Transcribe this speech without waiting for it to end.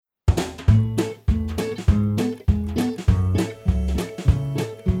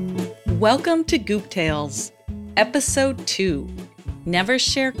Welcome to Goop Tales, Episode 2, Never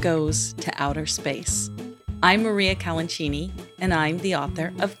Share Goes to Outer Space. I'm Maria Calancini, and I'm the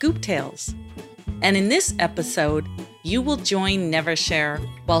author of Goop Tales. And in this episode, you will join Never Share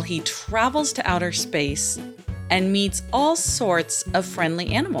while he travels to outer space and meets all sorts of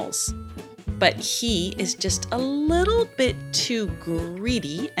friendly animals. But he is just a little bit too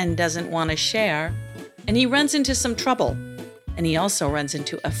greedy and doesn't want to share, and he runs into some trouble. And he also runs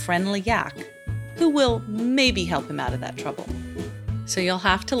into a friendly yak who will maybe help him out of that trouble. So you'll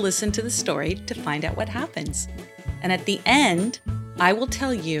have to listen to the story to find out what happens. And at the end, I will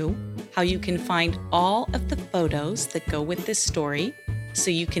tell you how you can find all of the photos that go with this story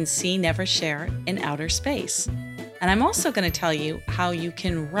so you can see Never Share in outer space. And I'm also going to tell you how you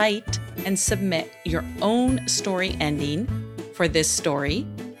can write and submit your own story ending for this story.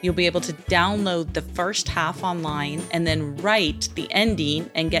 You'll be able to download the first half online and then write the ending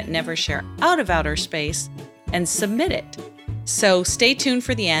and get Never Share out of outer space and submit it. So stay tuned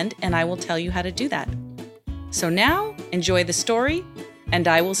for the end and I will tell you how to do that. So now, enjoy the story and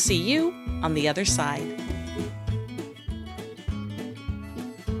I will see you on the other side.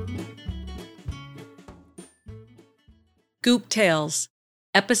 Goop Tales,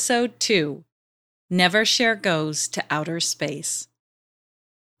 Episode 2, Never Share Goes to Outer Space.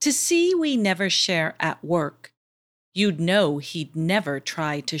 To see we Never Share at work, you'd know he'd never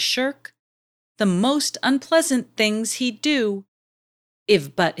try to shirk the most unpleasant things he'd do,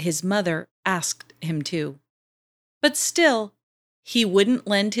 if but his mother asked him to. But still, he wouldn't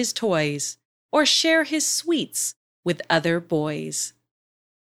lend his toys or share his sweets with other boys.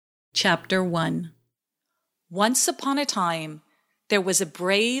 Chapter 1. Once upon a time, there was a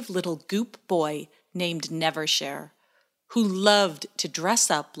brave little goop boy named Never Share, who loved to dress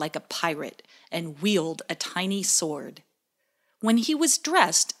up like a pirate and wield a tiny sword. When he was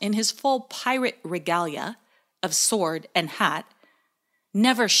dressed in his full pirate regalia of sword and hat,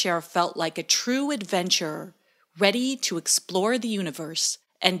 Never Share felt like a true adventurer, ready to explore the universe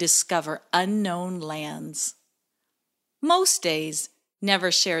and discover unknown lands. Most days,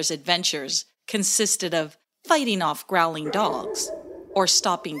 Never Share's adventures consisted of fighting off growling dogs or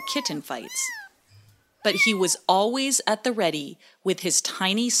stopping kitten fights. But he was always at the ready with his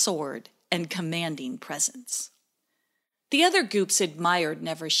tiny sword and commanding presence. The other Goops admired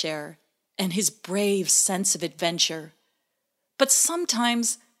Never Share and his brave sense of adventure, but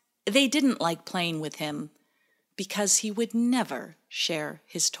sometimes they didn't like playing with him because he would never share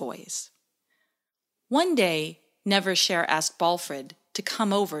his toys. One day, Never Share asked Balfred to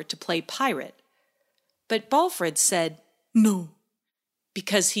come over to play pirate, but Balfred said no,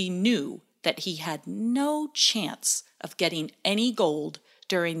 because he knew that he had no chance of getting any gold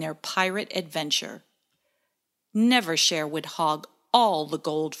during their pirate adventure. Never Share would hog all the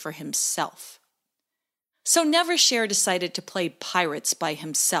gold for himself. So Never Share decided to play pirates by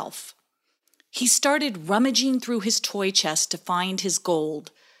himself. He started rummaging through his toy chest to find his gold,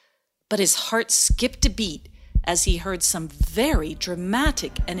 but his heart skipped a beat as he heard some very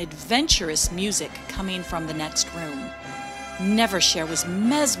dramatic and adventurous music coming from the next room. Never Share was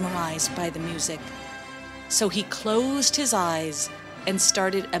mesmerized by the music, so he closed his eyes and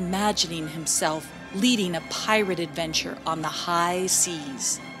started imagining himself leading a pirate adventure on the high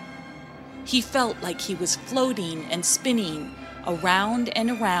seas. He felt like he was floating and spinning around and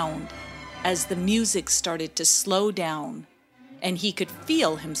around as the music started to slow down, and he could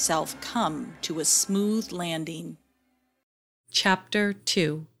feel himself come to a smooth landing. Chapter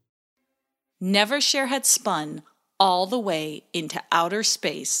 2. Never Share had spun all the way into outer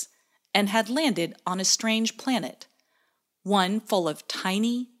space and had landed on a strange planet, one full of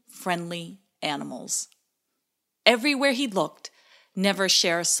tiny, friendly animals. Everywhere he looked, Never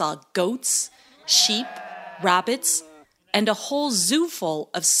Share saw goats, sheep, rabbits, and a whole zoo full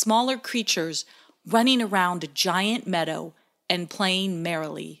of smaller creatures running around a giant meadow and playing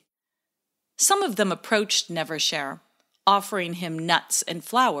merrily. Some of them approached Never Share, offering him nuts and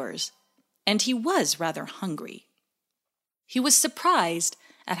flowers, and he was rather hungry. He was surprised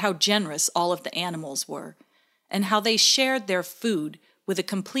at how generous all of the animals were, and how they shared their food with a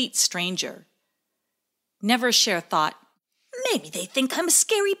complete stranger. Never Share thought, maybe they think I'm a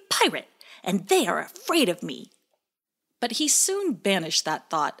scary pirate, and they are afraid of me. But he soon banished that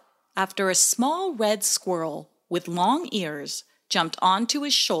thought after a small red squirrel with long ears jumped onto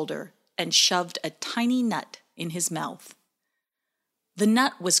his shoulder and shoved a tiny nut in his mouth. The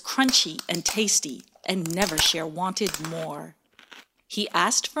nut was crunchy and tasty, and Never Share wanted more. He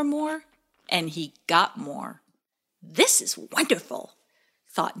asked for more, and he got more. This is wonderful,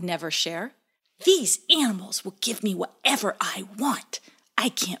 thought Never Share. These animals will give me whatever I want. I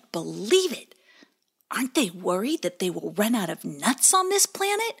can't believe it. Aren't they worried that they will run out of nuts on this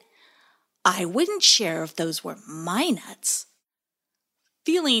planet? I wouldn't share if those were my nuts.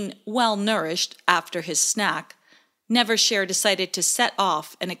 Feeling well-nourished after his snack, Nevershare decided to set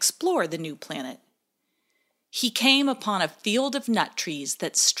off and explore the new planet. He came upon a field of nut trees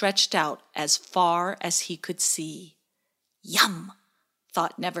that stretched out as far as he could see. Yum,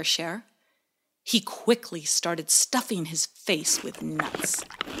 thought Nevershare. He quickly started stuffing his face with nuts.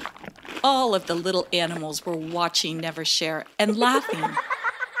 All of the little animals were watching Nevershare and laughing.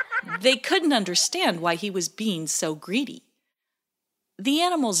 They couldn't understand why he was being so greedy. The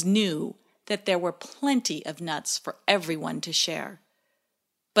animals knew that there were plenty of nuts for everyone to share.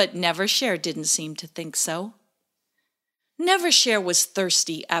 But Nevershare didn't seem to think so. Nevershare was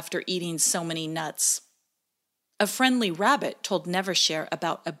thirsty after eating so many nuts. A friendly rabbit told Nevershare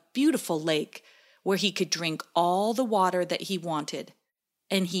about a beautiful lake where he could drink all the water that he wanted,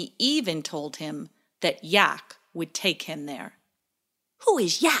 and he even told him that Yak would take him there. Who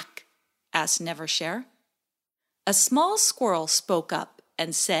is Yak? asked Nevershare. A small squirrel spoke up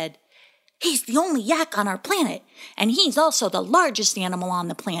and said, He's the only yak on our planet, and he's also the largest animal on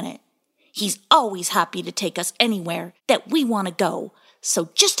the planet. He's always happy to take us anywhere that we want to go, so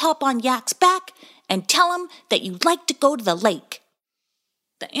just hop on Yak's back and tell him that you'd like to go to the lake.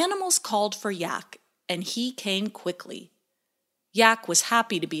 The animals called for Yak, and he came quickly. Yak was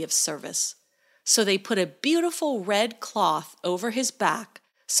happy to be of service, so they put a beautiful red cloth over his back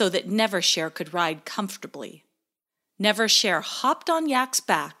so that Nevershare could ride comfortably. Nevershare hopped on Yak's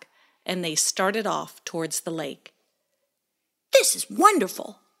back, and they started off towards the lake. This is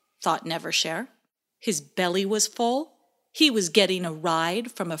wonderful, thought Nevershare. His belly was full, he was getting a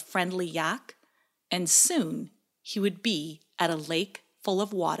ride from a friendly yak, and soon he would be at a lake full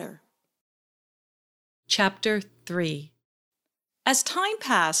of water. Chapter 3. As time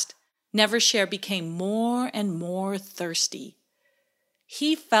passed, Nevershare became more and more thirsty.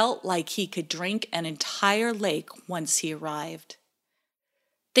 He felt like he could drink an entire lake once he arrived.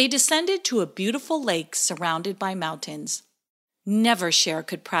 They descended to a beautiful lake surrounded by mountains. Nevershare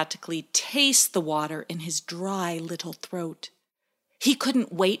could practically taste the water in his dry little throat. He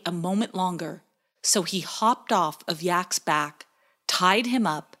couldn't wait a moment longer, so he hopped off of Yak's back, tied him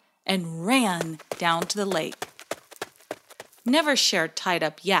up, and ran down to the lake. Nevershare tied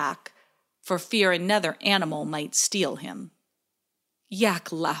up Yak for fear another animal might steal him.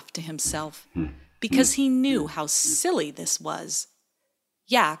 Yak laughed to himself because he knew how silly this was.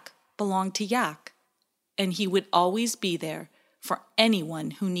 Yak belonged to Yak, and he would always be there for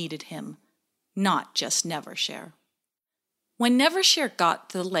anyone who needed him, not just Nevershare. When Nevershare got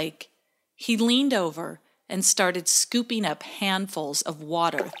to the lake, he leaned over and started scooping up handfuls of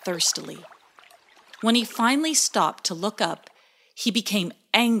water thirstily. When he finally stopped to look up, he became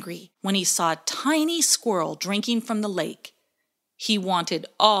angry when he saw a tiny squirrel drinking from the lake. He wanted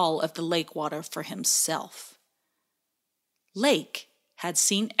all of the lake water for himself. Lake had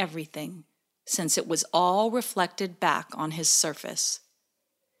seen everything, since it was all reflected back on his surface.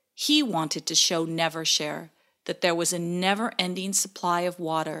 He wanted to show Nevershare that there was a never-ending supply of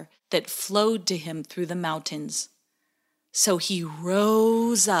water that flowed to him through the mountains. So he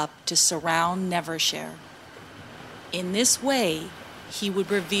rose up to surround Nevershare. In this way, he would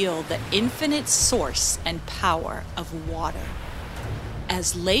reveal the infinite source and power of water.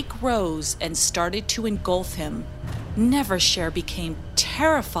 As Lake rose and started to engulf him, Nevershare became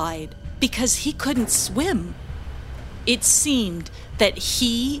terrified because he couldn't swim. It seemed that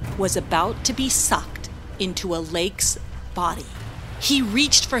he was about to be sucked into a lake's body. He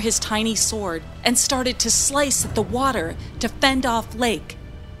reached for his tiny sword and started to slice at the water to fend off Lake,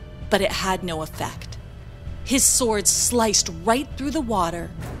 but it had no effect. His sword sliced right through the water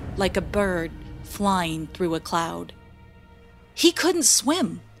like a bird flying through a cloud. He couldn't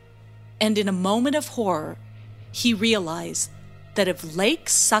swim, and in a moment of horror, he realized that if Lake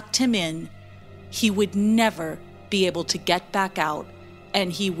sucked him in, he would never be able to get back out,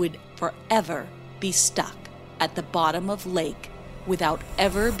 and he would forever be stuck at the bottom of Lake without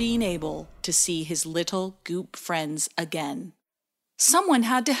ever being able to see his little goop friends again. Someone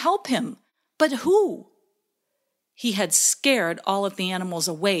had to help him, but who? He had scared all of the animals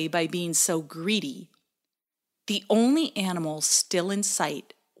away by being so greedy. The only animal still in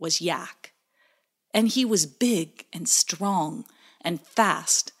sight was Yak, and he was big and strong and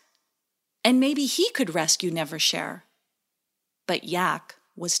fast, and maybe he could rescue Nevershare. But Yak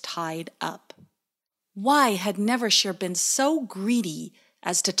was tied up. Why had Nevershare been so greedy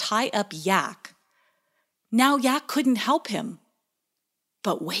as to tie up Yak? Now Yak couldn't help him.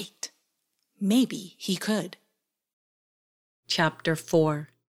 But wait, maybe he could. Chapter 4.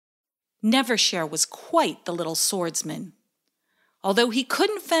 Nevershare was quite the little swordsman. Although he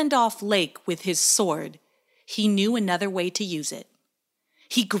couldn't fend off Lake with his sword, he knew another way to use it.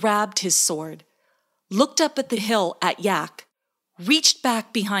 He grabbed his sword, looked up at the hill at Yak, reached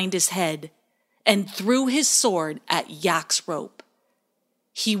back behind his head, and threw his sword at Yak's rope.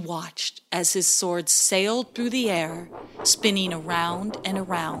 He watched as his sword sailed through the air, spinning around and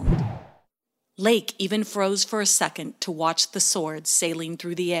around. Lake even froze for a second to watch the sword sailing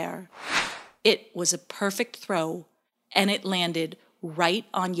through the air. It was a perfect throw, and it landed right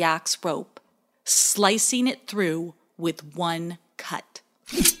on Yak's rope, slicing it through with one cut.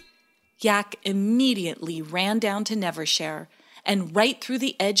 Yak immediately ran down to Nevershare and right through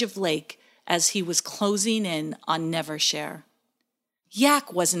the edge of Lake as he was closing in on Nevershare.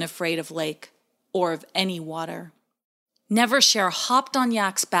 Yak wasn't afraid of Lake or of any water. Nevershare hopped on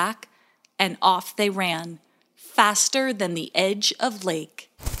Yak's back, and off they ran, faster than the edge of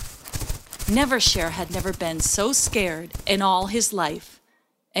Lake. Nevershare had never been so scared in all his life,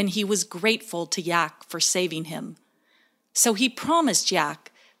 and he was grateful to Yak for saving him. So he promised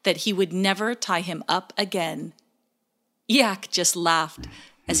Yak that he would never tie him up again. Yak just laughed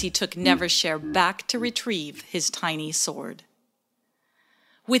as he took Nevershare back to retrieve his tiny sword.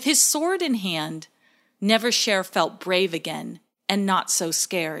 With his sword in hand, Nevershare felt brave again and not so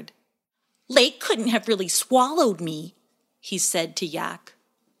scared. "Lake couldn't have really swallowed me," he said to Yak.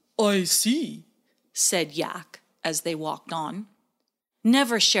 "I see," said Yak as they walked on.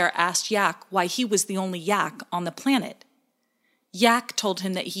 Nevershare asked Yak why he was the only yak on the planet. Yak told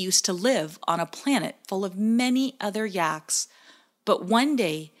him that he used to live on a planet full of many other yaks, but one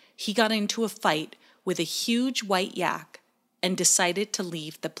day he got into a fight with a huge white yak and decided to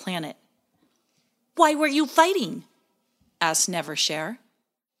leave the planet. "Why were you fighting?" asked Nevershare.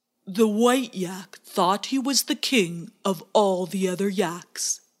 "The white yak thought he was the king of all the other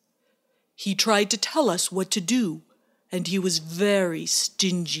yaks. He tried to tell us what to do, and he was very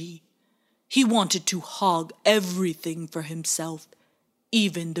stingy. He wanted to hog everything for himself,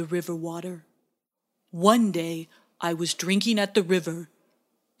 even the river water. One day I was drinking at the river,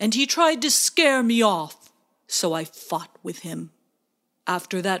 and he tried to scare me off, so I fought with him.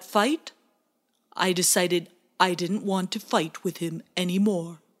 After that fight, I decided I didn't want to fight with him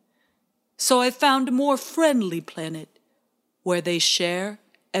anymore. So I found a more friendly planet where they share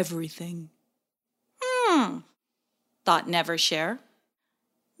everything." Thought Nevershare.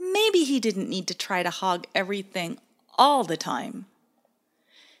 Maybe he didn't need to try to hog everything all the time.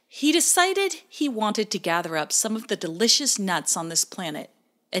 He decided he wanted to gather up some of the delicious nuts on this planet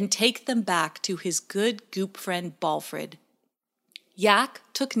and take them back to his good goop friend Balfred. Yak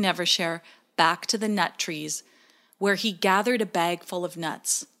took Nevershare back to the nut trees, where he gathered a bag full of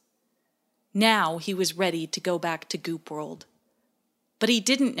nuts. Now he was ready to go back to Goop World, but he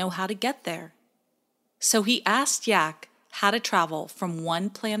didn't know how to get there. So he asked Yak how to travel from one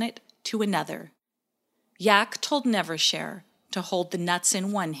planet to another. Yak told Nevershare to hold the nuts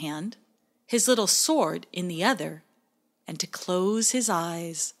in one hand, his little sword in the other, and to close his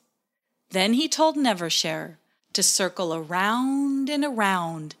eyes. Then he told Nevershare to circle around and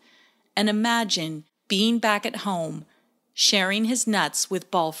around and imagine being back at home, sharing his nuts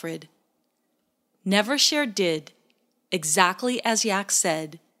with Balfred. Nevershare did exactly as Yak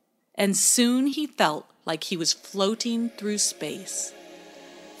said, and soon he felt like he was floating through space.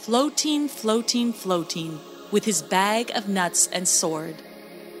 Floating, floating, floating, with his bag of nuts and sword,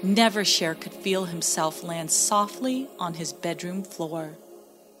 Nevershare could feel himself land softly on his bedroom floor.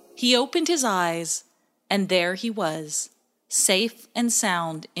 He opened his eyes, and there he was, safe and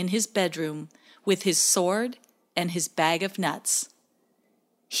sound in his bedroom with his sword and his bag of nuts.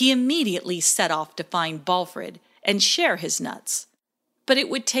 He immediately set off to find Balfred and share his nuts. But it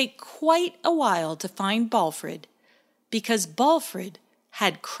would take quite a while to find Balfred, because Balfred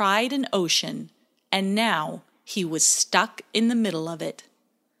had cried an ocean, and now he was stuck in the middle of it.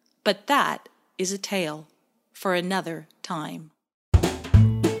 But that is a tale for another time.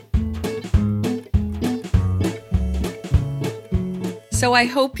 So I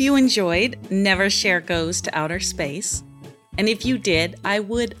hope you enjoyed Nevershare Goes to Outer Space. And if you did, I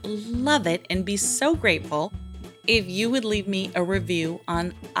would love it and be so grateful if you would leave me a review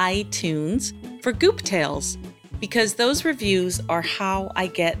on iTunes for Goop Tales, because those reviews are how I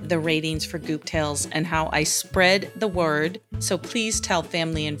get the ratings for Goop Tales and how I spread the word. So please tell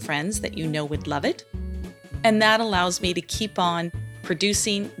family and friends that you know would love it. And that allows me to keep on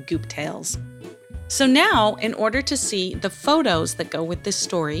producing Goop Tales. So now, in order to see the photos that go with this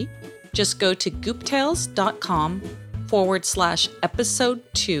story, just go to gooptales.com/episode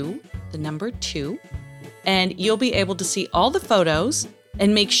 2, the number 2, and you'll be able to see all the photos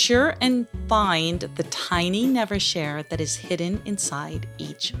and make sure and find the tiny Never Share that is hidden inside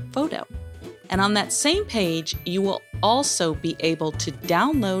each photo. And on that same page, you will also be able to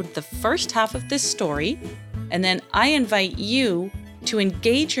download the first half of this story, and then I invite you to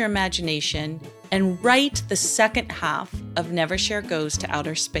engage your imagination and write the second half of Never Share Goes to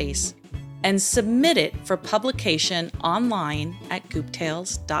Outer Space and submit it for publication online at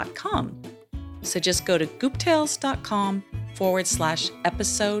gooptales.com. So just go to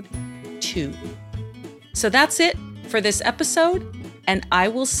gooptales.com/episode 2. So that's it for this episode, and I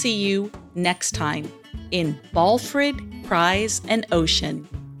will see you next time in Balfrid, Prize, and Ocean.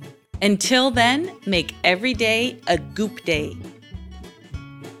 Until then, make every day a Goop Day.